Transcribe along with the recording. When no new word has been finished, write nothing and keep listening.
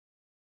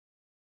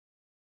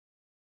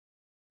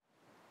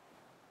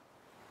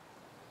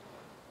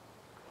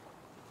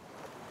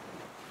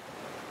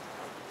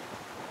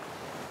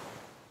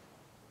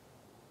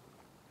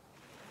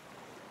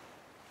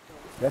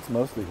That's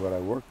mostly what I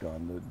worked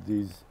on.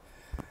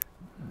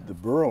 The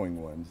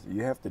burrowing ones,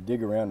 you have to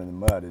dig around in the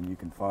mud and you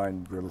can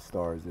find brittle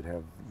stars that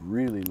have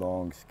really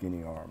long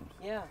skinny arms.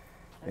 Yeah,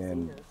 I've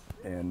and seen those.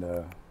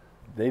 and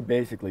they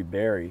basically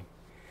bury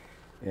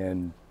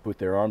and put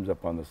their arms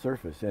up on the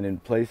surface. And in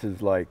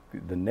places like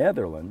the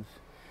Netherlands,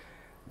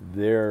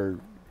 they're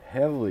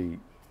heavily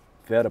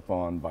fed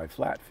upon by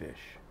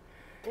flatfish.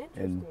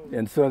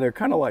 And so they're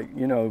kind of like,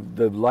 you know,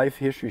 the life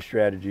history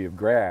strategy of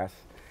grass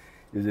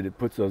is that it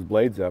puts those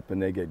blades up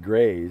and they get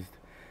grazed,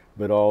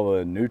 but all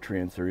the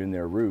nutrients are in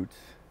their roots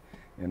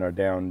and are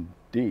down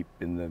deep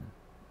in the,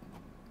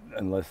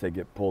 unless they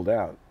get pulled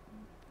out.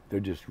 They're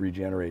just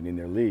regenerating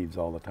their leaves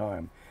all the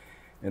time.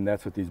 And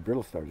that's what these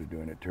brittle stars are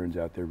doing. It turns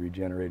out they're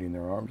regenerating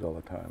their arms all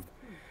the time.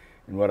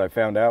 And what I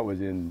found out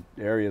was in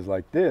areas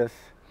like this,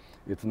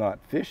 it's not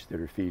fish that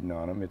are feeding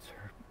on them, it's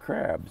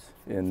crabs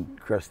and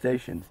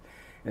crustaceans.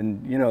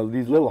 And you know,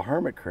 these little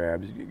hermit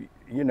crabs,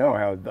 you know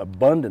how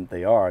abundant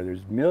they are.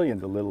 There's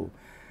millions of little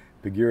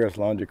Pagurus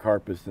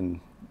longicarpus,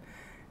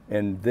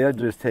 and they'll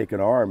just take an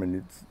arm,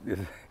 and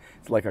it's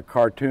like a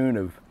cartoon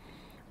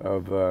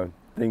of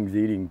things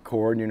eating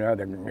corn. You know how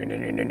they're,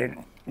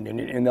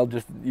 and they'll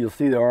just, you'll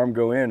see the arm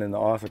go in and the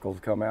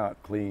ossicles come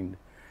out cleaned,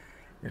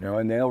 you know,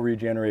 and they'll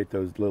regenerate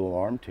those little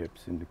arm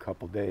tips in a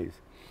couple days.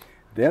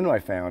 Then I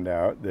found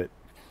out that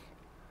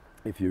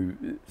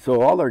so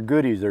all their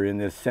goodies are in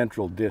this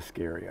central disc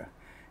area,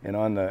 and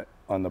on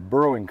the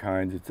burrowing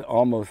kinds, it's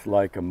almost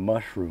like a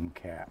mushroom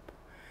cap.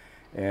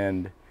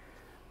 And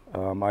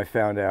I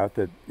found out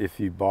that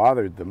if you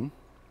bothered them,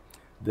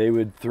 they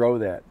would throw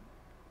that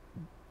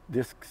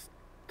disc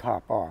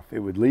top off.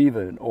 It would leave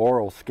an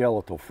oral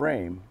skeletal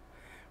frame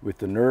with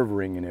the nerve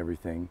ring and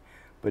everything,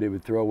 but it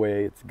would throw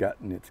away its gut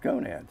and its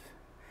gonads.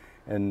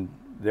 And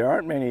there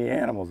aren't many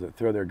animals that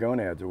throw their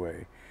gonads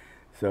away.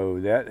 So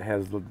that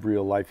has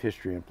real life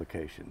history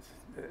implications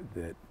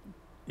that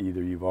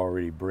either you've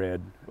already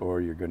bred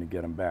or you're going to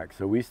get them back.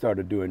 So we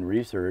started doing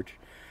research.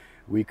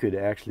 We could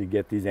actually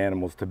get these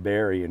animals to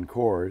bury in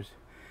cores,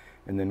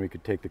 and then we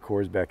could take the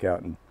cores back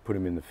out and put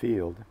them in the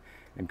field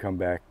and come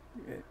back,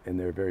 and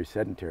they're very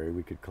sedentary.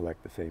 We could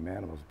collect the same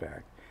animals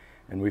back.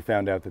 And we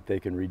found out that they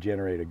can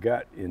regenerate a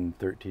gut in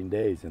 13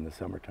 days in the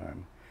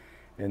summertime,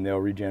 and they'll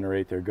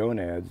regenerate their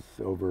gonads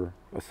over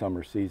a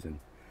summer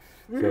season.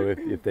 So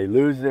if they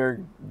lose their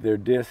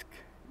disc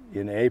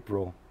in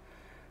April,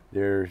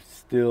 they're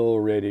still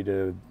ready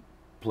to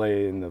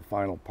play in the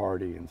final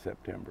party in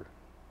September.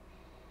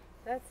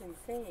 That's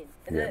insane.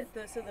 Yeah.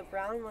 So the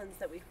brown ones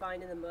that we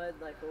find in the mud,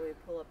 like when we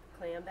pull up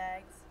clam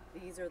bags,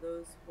 these are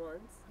those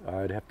ones?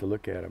 I'd have to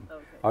look at them.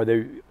 Okay. Are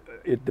they?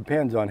 It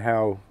depends on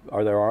how.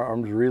 Are their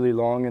arms really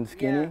long and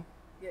skinny?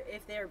 Yeah.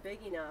 If they're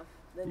big enough,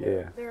 then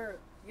Yeah.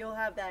 you'll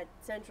have that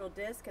central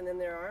disc, and then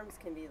their arms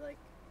can be like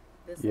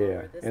this Yeah, long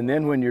or this and long.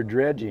 then when you're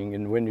dredging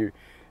and when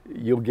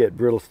you'll get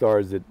brittle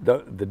stars that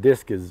the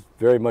disc is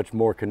very much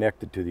more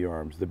connected to the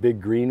arms. The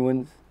big green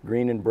ones,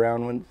 green and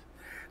brown ones,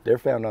 they're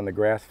found on the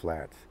grass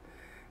flats,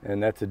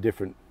 and that's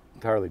a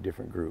entirely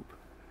different group.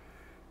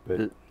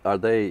 But are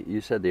they,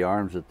 you said the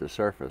arms at the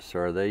surface, so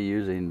are they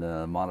using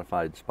the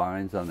modified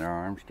spines on their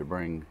arms to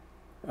bring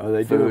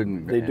they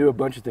food? They do a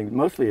bunch of things.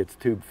 Mostly it's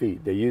tube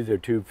feet. They use their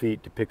tube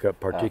feet to pick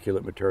up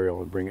particulate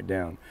material and bring it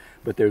down.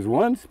 But there's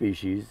one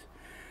species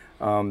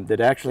that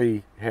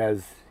actually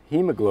has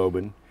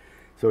hemoglobin,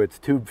 so its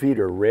tube feet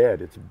are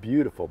red. It's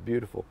beautiful,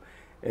 beautiful.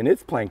 And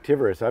it's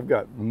planktivorous. I've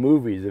got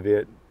movies of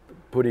it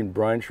putting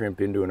brine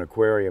shrimp into an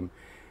aquarium,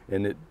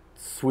 and it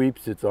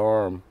sweeps its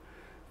arm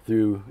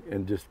through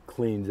and just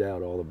cleans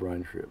out all the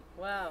brine shrimp.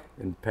 Wow.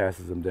 And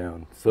passes them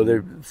down.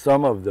 So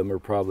some of them are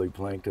probably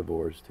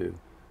planktivores too.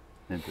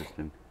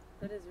 Interesting.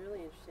 That is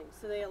really interesting.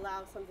 So they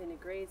allow something to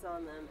graze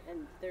on them,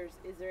 and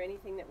is there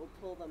anything that will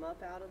pull them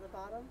up out of the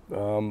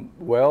bottom?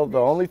 Well, the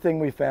only thing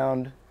we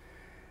found,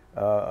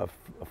 a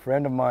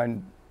friend of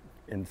mine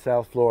in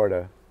South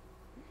Florida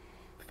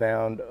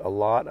found a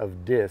lot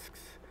of discs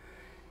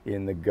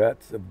in the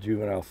guts of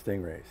juvenile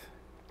stingrays.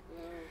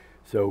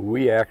 So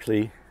we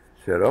actually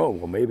said, oh,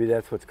 well, maybe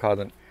that's what's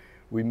causing.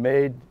 We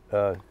made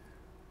a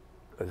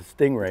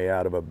stingray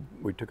out of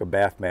we took a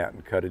bath mat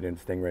and cut it in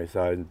stingray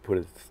size and put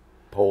a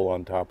pole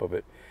on top of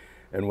it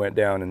and went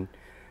down and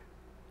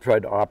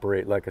tried to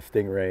operate like a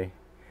stingray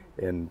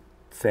and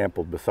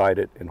sampled beside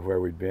it and where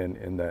we'd been,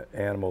 and the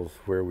animals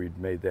where we'd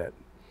made that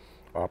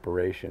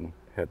operation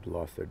had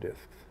lost their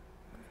discs.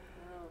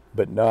 Wow.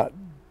 But not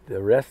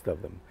the rest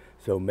of them.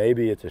 So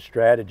maybe it's a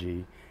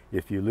strategy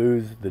if you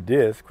lose the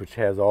disc, which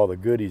has all the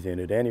goodies in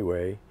it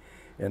anyway,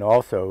 and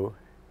also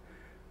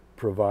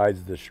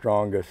provides the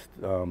strongest,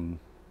 what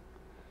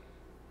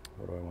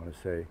do I want to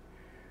say,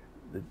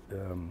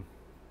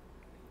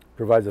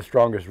 provides the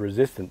strongest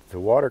resistance to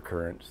water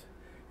currents.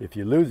 If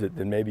you lose it,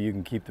 then maybe you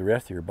can keep the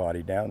rest of your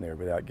body down there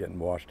without getting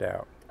washed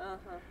out.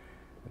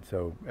 And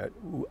so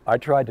I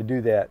tried to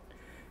do that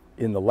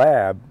in the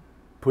lab,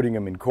 putting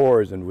them in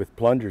cores and with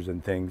plungers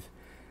and things,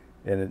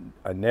 and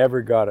I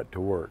never got it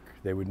to work.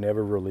 They would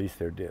never release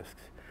their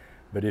discs.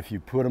 But if you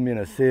put them in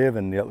a sieve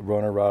and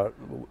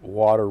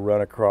water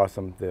run across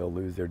them, they'll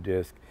lose their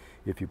disc.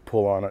 If you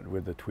pull on it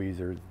with the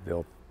tweezers,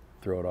 they'll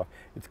throw it off.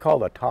 It's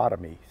called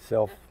autotomy,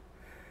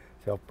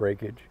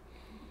 self-breakage.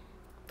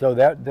 So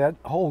that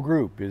whole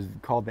group is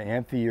called the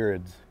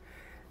amphiurids,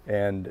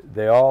 and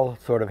they all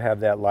sort of have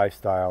that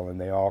lifestyle, and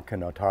they all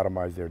can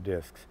autotomize their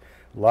discs.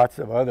 Lots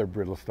of other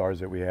brittle stars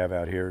that we have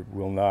out here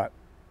will not.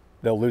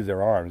 They'll lose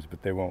their arms,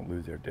 but they won't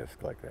lose their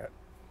disc like that.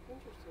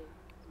 Interesting.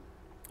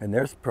 And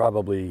there's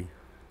probably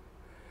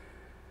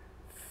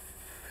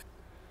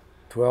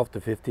 12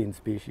 to 15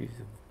 species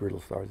of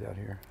brittle stars out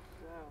here,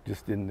 Wow.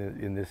 just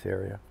in this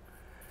area.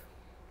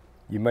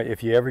 You might,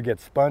 if you ever get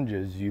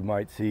sponges, you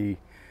might see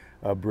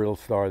a brittle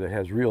star that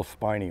has real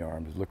spiny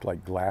arms, look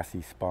like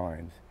glassy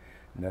spines,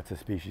 and that's a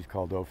species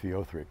called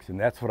Ophiothrix, and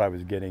that's what I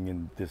was getting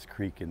in this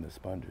creek in the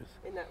sponges.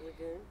 In that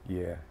lagoon?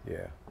 Yeah,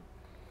 yeah.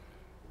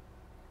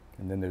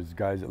 And then there's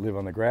guys that live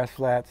on the grass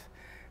flats,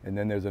 and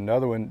then there's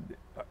another one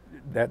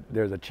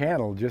there's a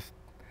channel just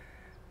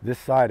this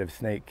side of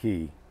Snake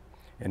Key,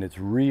 and it's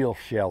real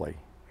shelly,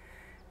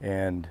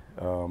 and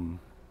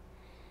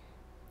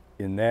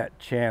in that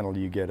channel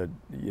you get a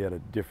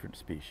different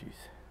species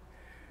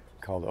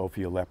called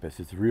Ophiolepis.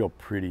 It's real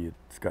pretty.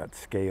 It's got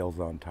scales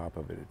on top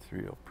of it. It's a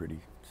real pretty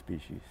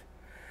species.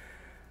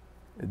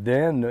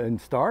 Then in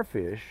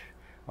starfish,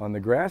 on the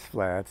grass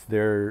flats,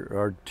 there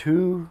are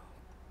two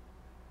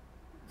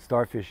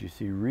starfish you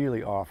see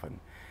really often.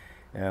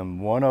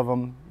 And one of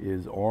them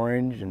is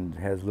orange and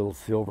has little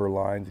silver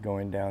lines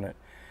going down it,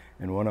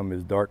 and one of them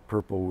is dark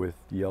purple with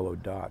yellow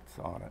dots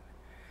on it.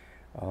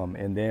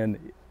 And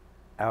then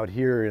out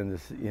here in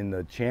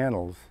the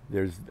channels,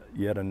 there's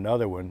yet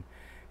another one.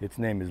 Its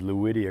name is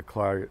Luidia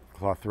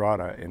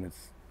clothrata, and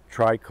it's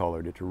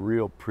tricolored. It's a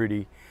real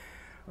pretty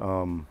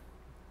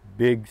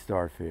big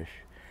starfish,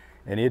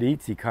 and it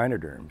eats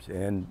echinoderms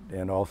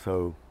and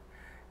also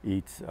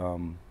eats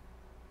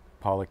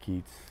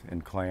polychaetes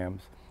and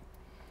clams.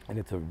 And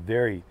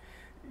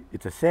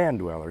it's a sand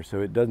dweller,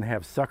 so it doesn't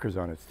have suckers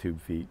on its tube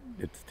feet.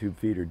 Its tube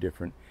feet are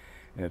different,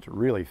 and it's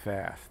really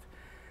fast.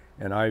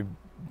 And I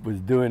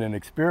was doing an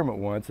experiment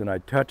once, and I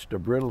touched a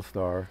brittle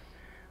star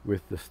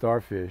with the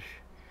starfish,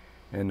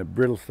 and the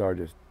brittle star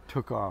just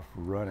took off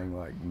running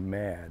like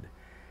mad.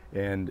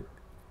 And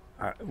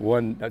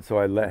so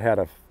I had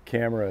a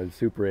camera, a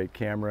Super 8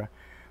 camera,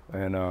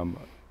 and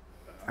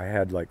I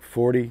had like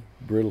 40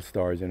 brittle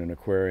stars in an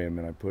aquarium,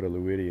 and I put a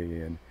Luidia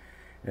in,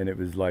 and it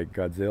was like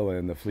Godzilla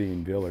and the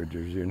fleeing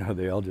villagers. You know,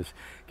 they all just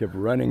kept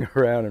running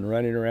around,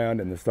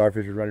 and the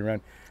starfish was running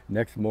around.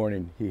 Next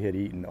morning, he had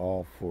eaten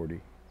all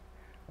 40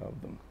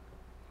 of them.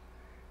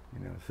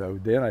 You know, so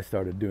then I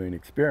started doing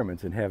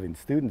experiments and having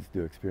students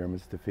do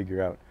experiments to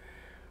figure out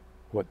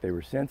what they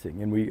were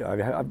sensing. And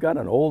I've got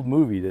an old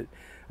movie that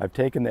I've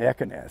taken the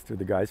echinaster,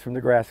 the guys from the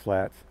grass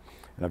flats,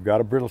 and I've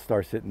got a brittle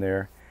star sitting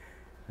there,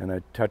 and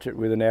I touch it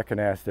with an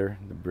echinaster.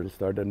 The brittle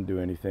star doesn't do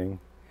anything.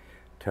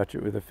 Touch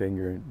it with a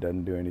finger, it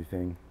doesn't do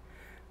anything.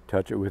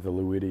 Touch it with a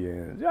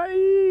Luidia, and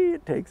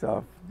it takes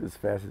off as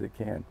fast as it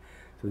can.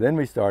 So then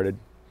we started.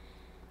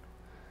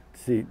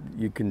 See,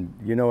 you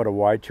know what a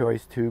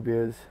Y-choice tube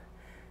is?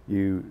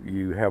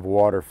 You have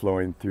water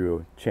flowing through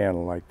a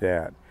channel like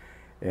that,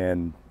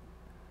 and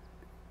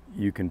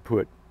you can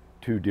put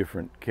two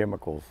different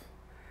chemicals,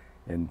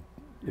 and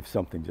if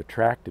something's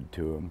attracted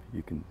to them,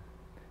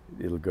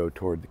 it'll go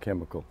toward the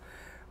chemical,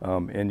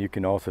 and you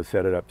can also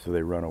set it up so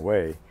they run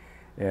away.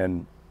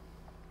 And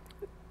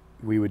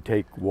we would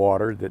take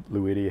water that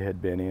Luidia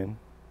had been in.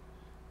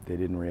 They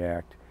didn't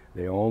react.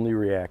 They only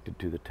reacted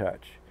to the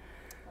touch.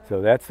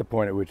 So that's the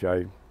point at which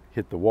I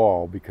hit the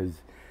wall,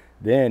 because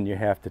then you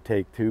have to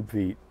take tube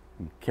feet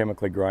and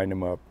chemically grind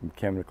them up and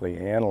chemically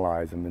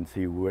analyze them and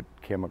see what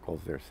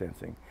chemicals they're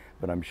sensing.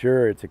 But I'm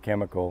sure it's a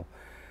chemical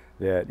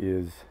that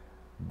is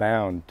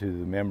bound to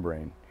the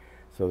membrane,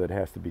 so that it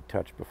has to be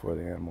touched before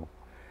the animal.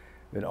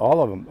 And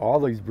all of them, all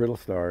these brittle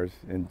stars,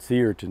 and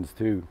sea urchins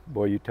too,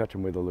 boy, you touch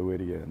them with a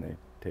Luidia and they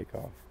take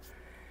off.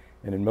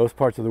 And in most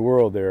parts of the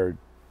world, there are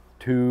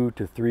 2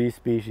 to 3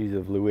 species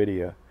of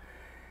Luidia,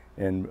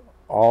 and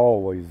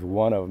always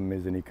one of them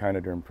is an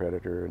echinoderm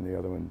predator, and the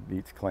other one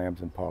eats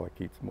clams and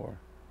polychaetes more.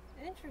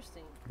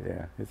 Interesting.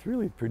 Yeah, it's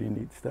really pretty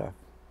neat stuff.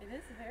 It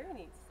is very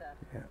neat stuff.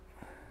 Yeah.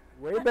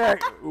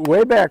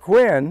 Way back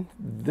when,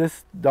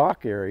 this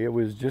dock area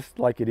was just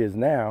like it is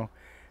now,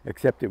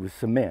 except it was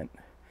cement.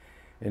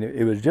 And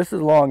it was just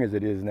as long as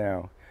it is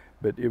now,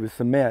 but it was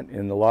cement,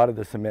 and a lot of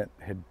the cement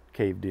had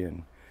caved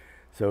in.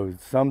 So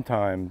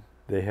sometime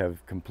they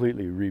have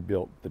completely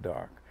rebuilt the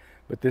dock.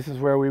 But this is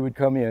where we would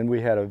come in.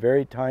 We had a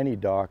very tiny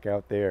dock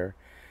out there,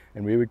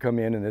 and we would come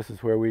in, and this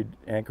is where we'd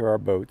anchor our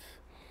boats.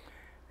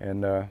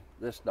 And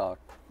this dock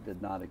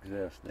did not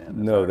exist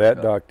then. no,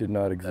 that dock did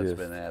not exist.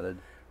 That's been added.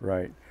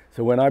 Right.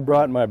 So when I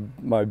brought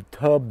my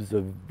tubs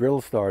of brittle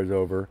stars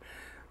over,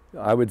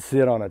 I would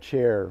sit on a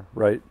chair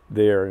right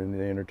there in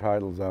the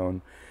intertidal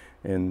zone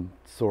and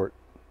sort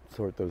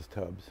those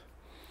tubs.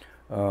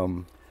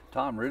 Tom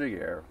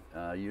Rudiger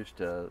used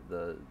to,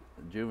 the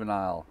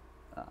juvenile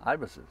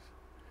ibises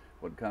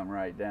would come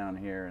right down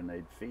here and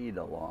they'd feed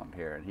along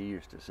here, and he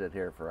used to sit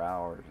here for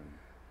hours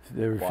and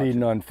They were watch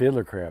feeding them. on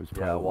fiddler crabs,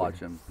 probably. Yeah, watch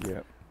them.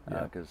 Yeah.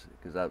 Yeah. Because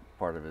that's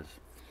part of his.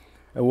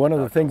 And one of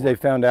the things they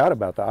found out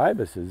about the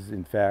ibises,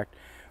 in fact,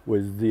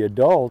 was the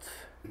adults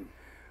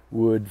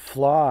would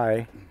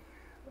fly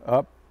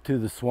up to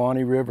the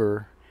Swanee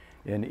River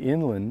and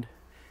inland,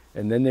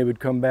 and then they would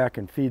come back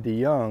and feed the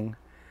young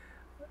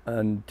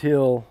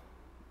until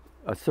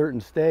a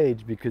certain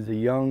stage, because the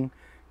young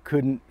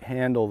couldn't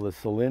handle the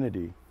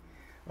salinity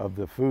of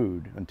the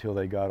food until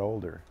they got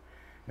older.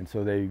 And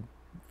so they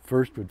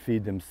first would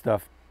feed them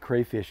stuffed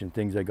crayfish and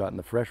things they got in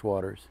the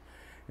freshwaters,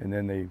 and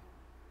then they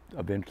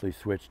eventually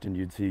switched, and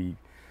you'd see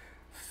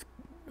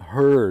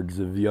herds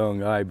of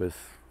young ibis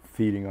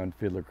feeding on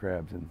fiddler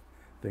crabs and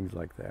things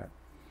like that.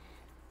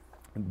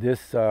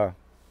 This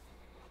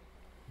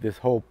this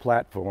whole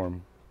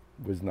platform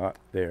was not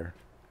there.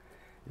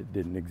 It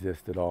didn't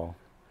exist at all.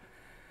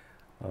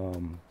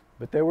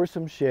 But there were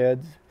some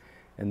sheds,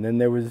 and then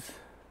there was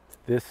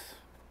this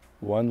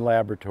one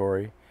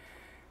laboratory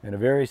and a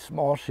very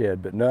small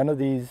shed, but none of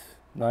these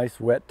nice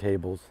wet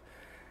tables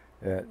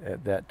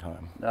at that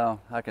time. No,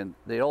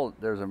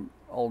 there's an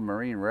old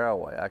marine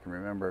railway. I can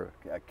remember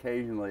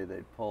occasionally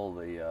they'd pull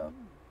the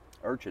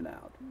urchin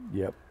out.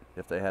 Yep.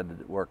 If they had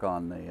to work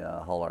on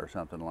the hull or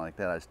something like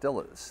that. It's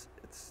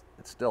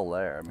still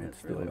there. I mean,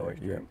 it's really still there,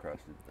 oyster yeah.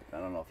 encrusted. But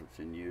I don't know if it's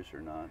in use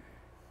or not.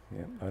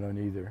 Yeah, I don't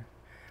either.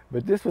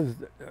 But this was,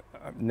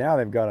 now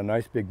they've got a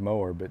nice big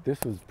mower, but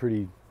this was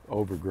pretty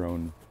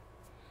overgrown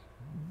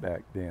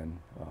back then.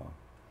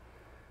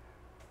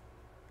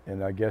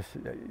 And I guess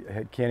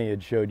Kenny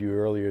had showed you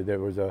earlier, there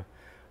was a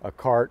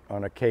cart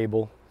on a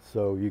cable,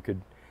 so you could,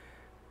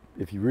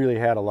 if you really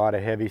had a lot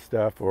of heavy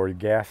stuff or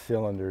gas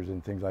cylinders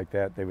and things like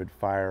that, they would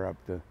fire up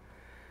the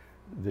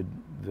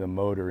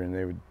motor, and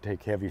they would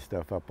take heavy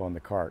stuff up on the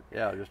cart.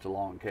 Yeah, just a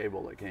long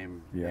cable that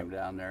came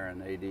down there,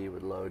 and AD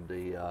would load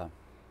the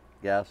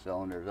gas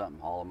cylinders up and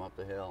haul them up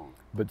the hill.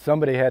 But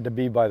somebody had to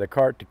be by the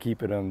cart to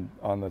keep it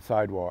on the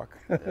sidewalk.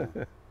 Yeah.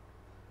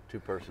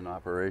 Two-person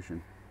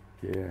operation.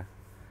 Yeah.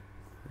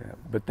 Yeah.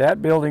 But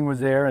that building was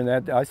there, and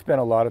that I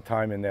spent a lot of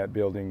time in that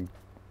building,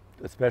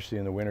 especially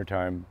in the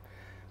wintertime,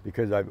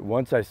 because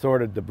once I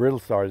sorted the brittle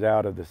stars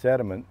out of the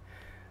sediment,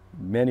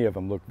 many of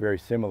them looked very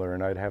similar,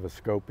 and I'd have a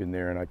scope in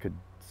there and I could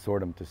sort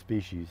them to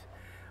species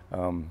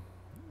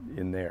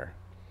in there.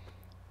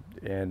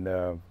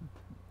 And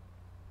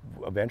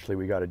eventually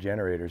we got a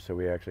generator, so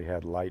we actually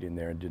had light in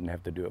there and didn't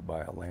have to do it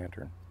by a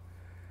lantern.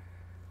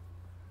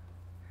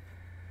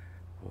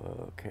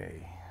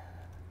 Okay,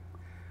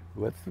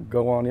 let's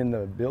go on in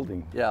the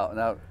building. Yeah,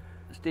 now,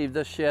 Steve,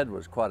 this shed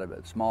was quite a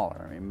bit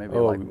smaller. I mean, maybe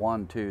like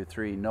 1, 2,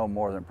 3, no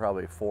more than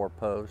probably 4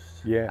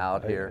 posts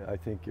out here. I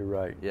think you're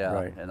right. Yeah,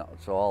 right. and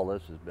so all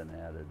this has been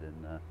added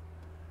in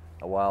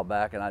a while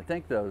back. And I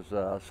think those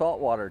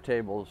saltwater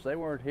tables, they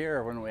weren't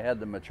here when we had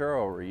the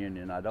Maturo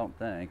reunion, I don't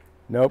think.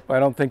 Nope, I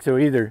don't think so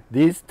either.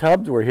 These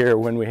tubs were here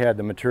when we had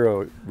the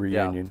Maturo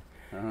reunion.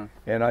 Yeah. Uh-huh.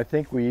 And I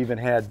think we even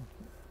had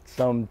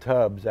some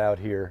tubs out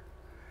here.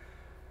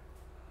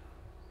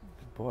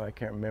 Boy, I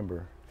can't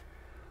remember.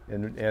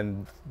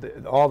 And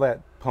all that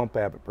pump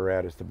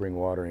apparatus to bring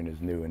water in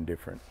is new and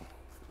different.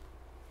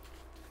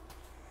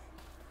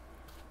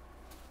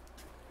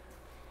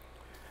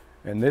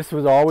 And this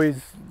was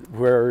always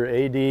where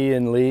AD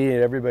and Lee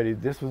and everybody,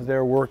 this was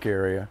their work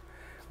area.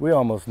 We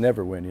almost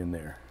never went in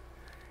there.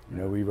 You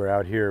know, we were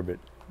out here, but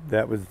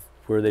that was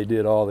where they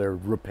did all their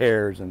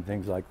repairs and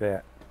things like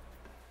that.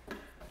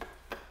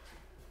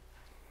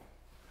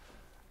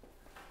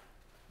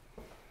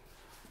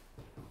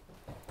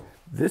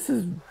 This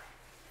is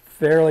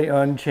fairly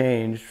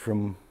unchanged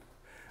from,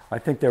 I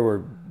think there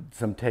were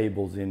some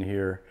tables in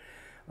here,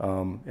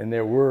 and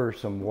there were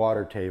some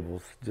water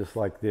tables just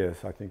like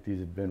this. I think these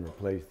have been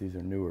replaced, these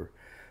are newer.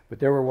 But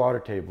there were water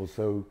tables,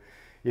 so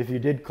if you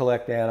did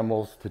collect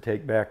animals to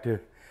take back to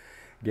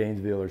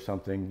Gainesville or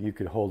something, you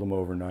could hold them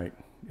overnight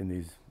in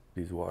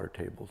these water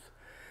tables.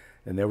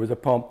 And there was a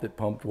pump that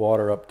pumped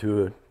water up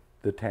to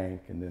the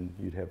tank, and then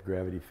you'd have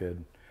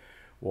gravity-fed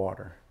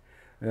water.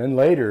 And then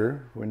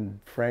later, when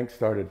Frank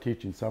started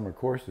teaching summer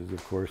courses,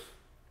 of course,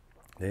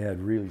 they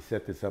had really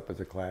set this up as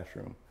a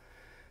classroom.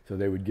 So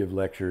they would give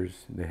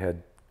lectures, and they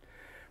had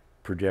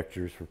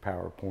projectors for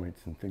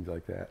PowerPoints and things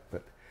like that.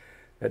 But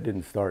that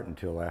didn't start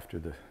until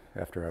after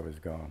I was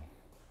gone.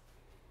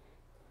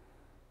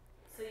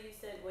 So you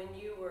said when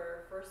you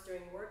were first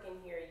doing work in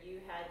here,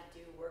 you had to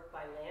do work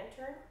by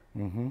lantern?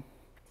 Mm-hmm.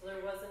 So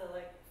there wasn't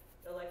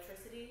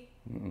electricity?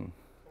 Mm-mm.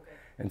 Okay.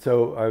 And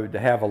so I would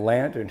have a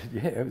lantern.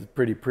 Yeah, it was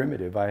pretty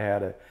primitive. I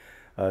had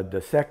a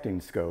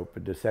dissecting scope, a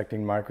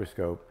dissecting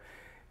microscope,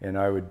 and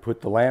I would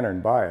put the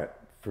lantern by it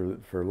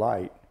for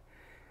light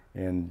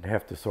and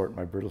have to sort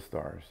my brittle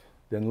stars.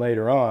 Then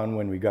later on,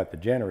 when we got the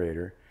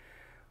generator,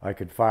 I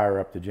could fire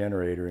up the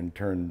generator and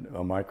turn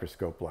a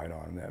microscope light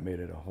on, and that made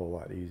it a whole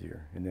lot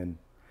easier. And then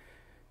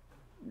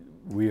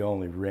we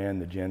only ran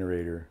the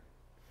generator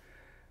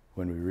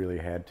when we really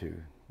had to.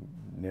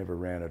 Never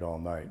ran it all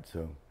night,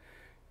 so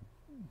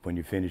when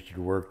you finished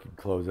your work, you'd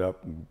close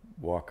up and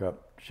walk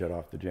up, shut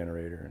off the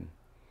generator, and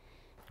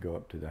go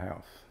up to the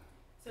house.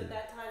 So at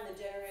that time, the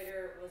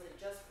generator, was it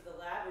just for the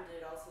lab, or did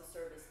it also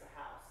service the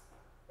house?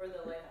 Or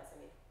the lighthouse, I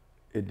mean?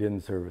 It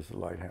didn't service the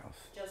lighthouse.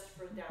 Just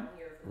for down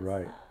here for this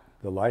Right. lab?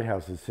 The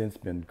lighthouse has since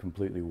been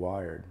completely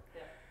wired.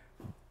 Yeah.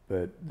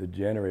 But the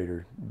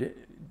generator,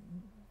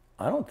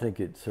 I don't think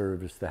it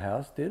serviced the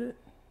house, did it?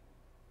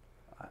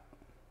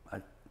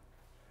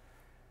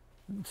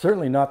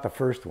 Certainly not the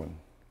first one.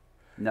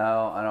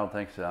 No, I don't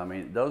think so. I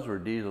mean, those were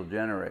diesel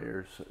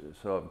generators,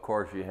 so of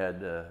course you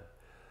had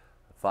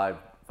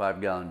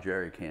five-gallon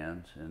jerry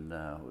cans, and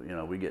you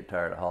know, we get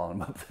tired of hauling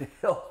them up the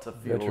hill to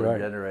fuel That's the right.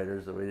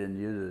 generators, so we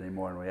didn't use it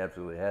anymore, and we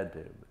absolutely had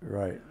to.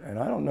 Right, and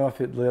I don't know if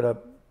it lit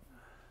up.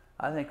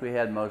 I think we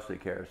had mostly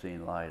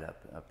kerosene light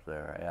up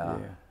there. Yeah,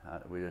 Yeah.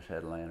 we just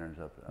had lanterns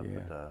up Yeah.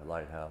 at the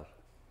lighthouse.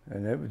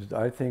 And it was,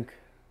 I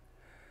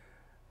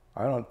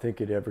don't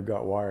think it ever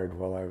got wired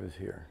while I was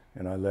here.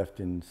 And I left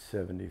in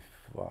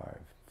 74.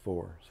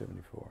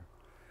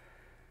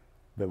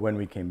 But when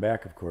we came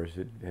back, of course,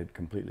 it had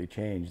completely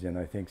changed. And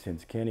I think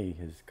since Kenny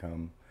has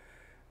come,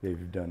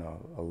 they've done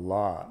a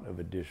lot of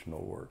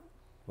additional work.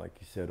 Like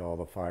you said, all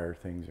the fire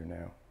things are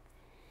now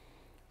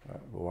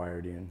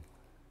wired in.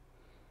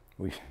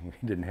 We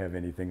didn't have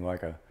anything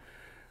like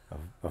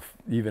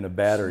even a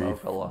battery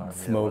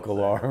Smoke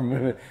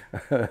alarm.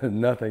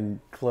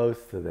 Nothing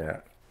close to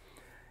that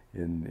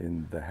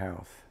in the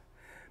house.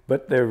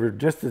 But there were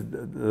just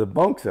the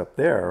bunks up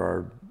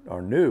there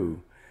are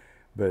new,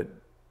 but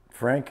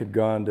Frank had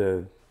gone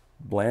to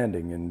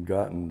Blanding and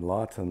gotten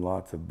lots and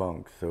lots of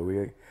bunks. So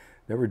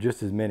there were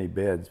just as many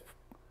beds,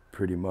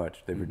 pretty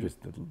much. They were just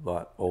a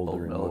lot older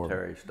Old and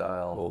military more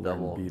style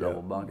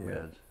double bunk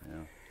beds.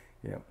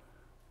 Yeah. Yeah.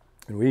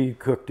 And we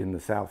cooked in the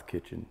south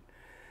kitchen.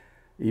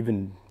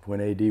 Even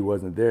when AD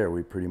wasn't there,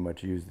 we pretty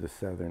much used the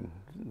south end.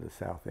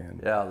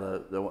 Yeah,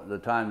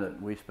 the time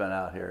that we spent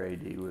out here,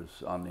 AD was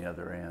on the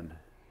other end,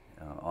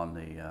 on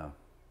the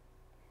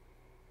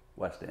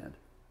west end.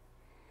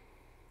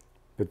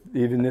 But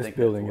even this think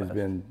building that's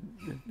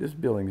has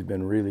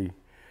been really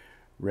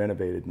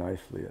renovated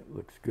nicely. It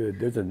looks good.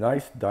 There's a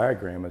nice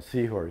diagram of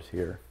Seahorse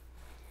here,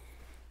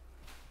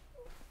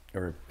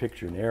 or a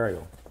picture, an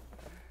aerial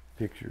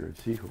picture of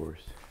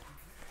Seahorse.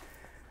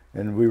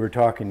 And we were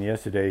talking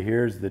yesterday,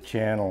 here's the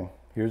channel,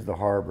 here's the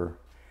harbor,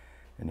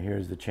 and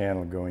here's the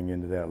channel going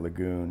into that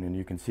lagoon. And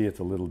you can see it's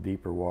a little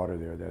deeper water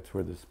there. That's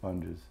where the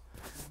sponges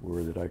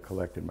were that I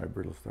collected my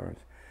brittle stars.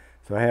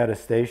 So I had a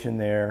station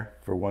there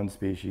for one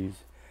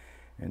species,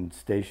 and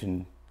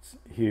stations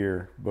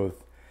here,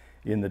 both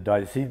in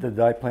the, see the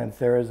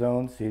Diplanthera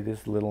zone? See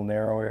this little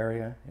narrow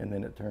area? And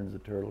then it turns to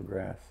turtle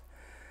grass.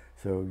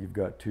 So you've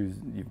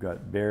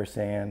got bare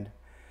sand,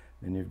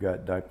 then you've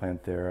got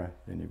Diplanthera,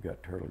 then you've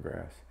got turtle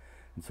grass.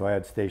 And so I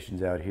had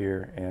stations out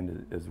here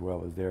and as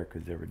well as there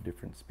because there were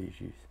different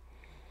species.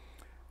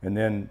 And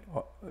then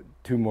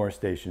two more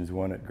stations,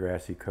 one at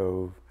Grassy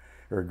Cove,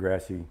 or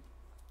Grassy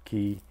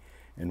Key,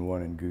 and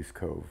one in Goose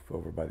Cove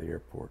over by the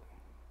airport.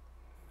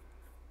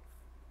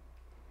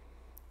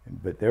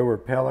 But there were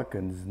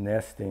pelicans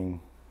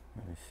nesting,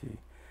 let me see,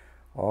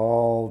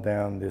 all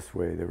down this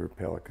way there were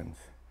pelicans.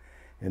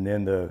 And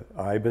then the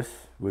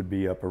ibis would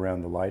be up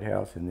around the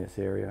lighthouse in this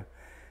area,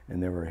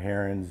 and there were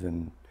herons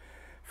and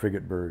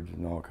frigate birds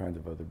and all kinds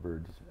of other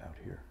birds out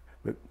here.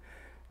 But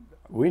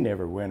we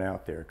never went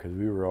out there because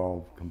we were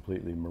all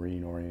completely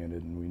marine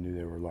oriented and we knew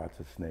there were lots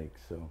of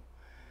snakes. So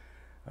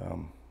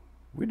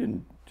we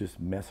didn't just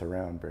mess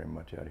around very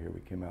much out here.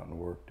 We came out and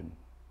worked and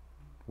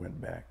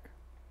went back.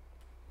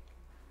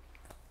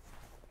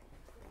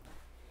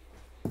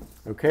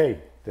 Okay,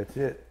 that's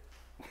it.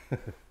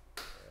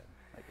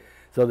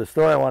 So the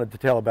story I wanted to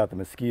tell about the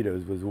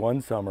mosquitoes was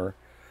one summer,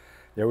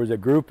 there was a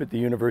group at the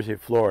University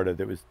of Florida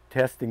that was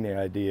testing the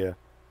idea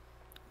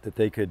that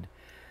they could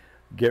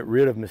get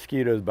rid of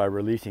mosquitoes by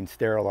releasing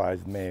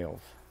sterilized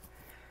males.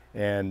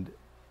 And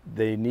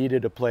they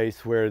needed a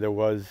place where that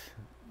was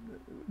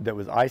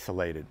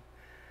isolated.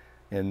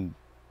 And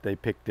they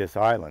picked this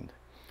island.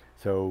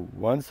 So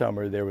one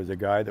summer there was a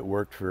guy that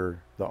worked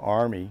for the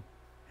Army,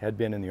 had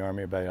been in the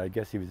Army, but I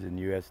guess he was in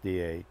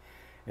USDA,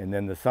 and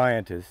then the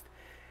scientist,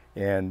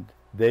 and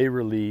they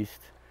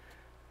released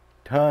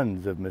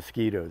tons of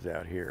mosquitoes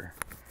out here,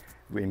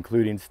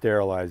 including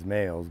sterilized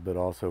males, but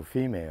also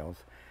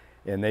females.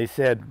 And they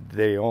said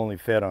they only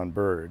fed on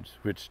birds,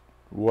 which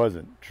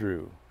wasn't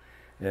true.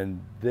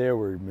 And there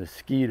were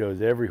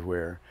mosquitoes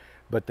everywhere.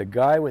 But the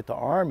guy with the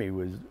Army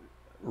was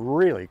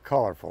really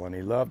colorful, and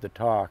he loved to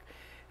talk.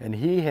 And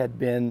he had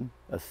been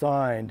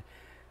assigned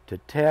to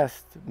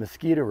test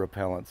mosquito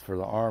repellents for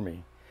the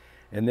Army.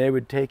 And they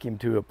would take him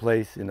to a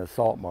place in a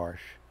salt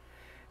marsh,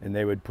 and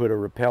they would put a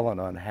repellent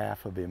on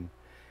half of him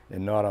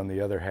and not on the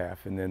other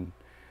half, and then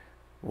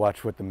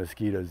watch what the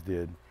mosquitoes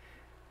did.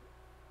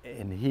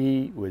 And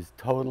he was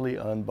totally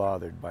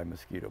unbothered by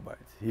mosquito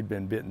bites. He'd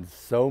been bitten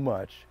so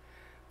much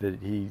that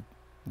he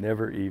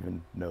never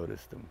even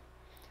noticed them.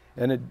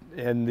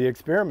 And the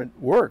experiment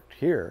worked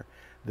here.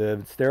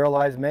 the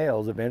sterilized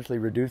males eventually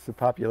reduced the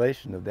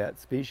population of that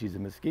species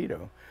of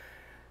mosquito.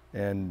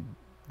 And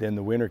then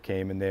the winter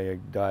came and they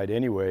died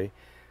anyway.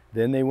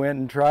 Then they went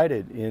and tried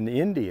it in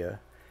India,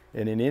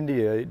 and in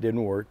India it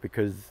didn't work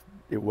because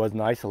it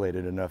wasn't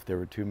isolated enough. There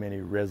were too many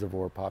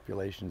reservoir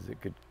populations that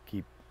could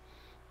keep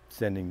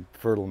sending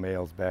fertile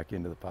males back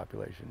into the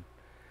population.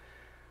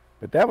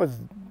 But that was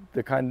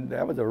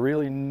that was a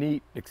really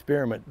neat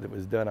experiment that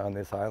was done on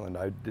this island.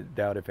 I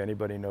doubt if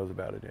anybody knows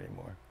about it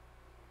anymore.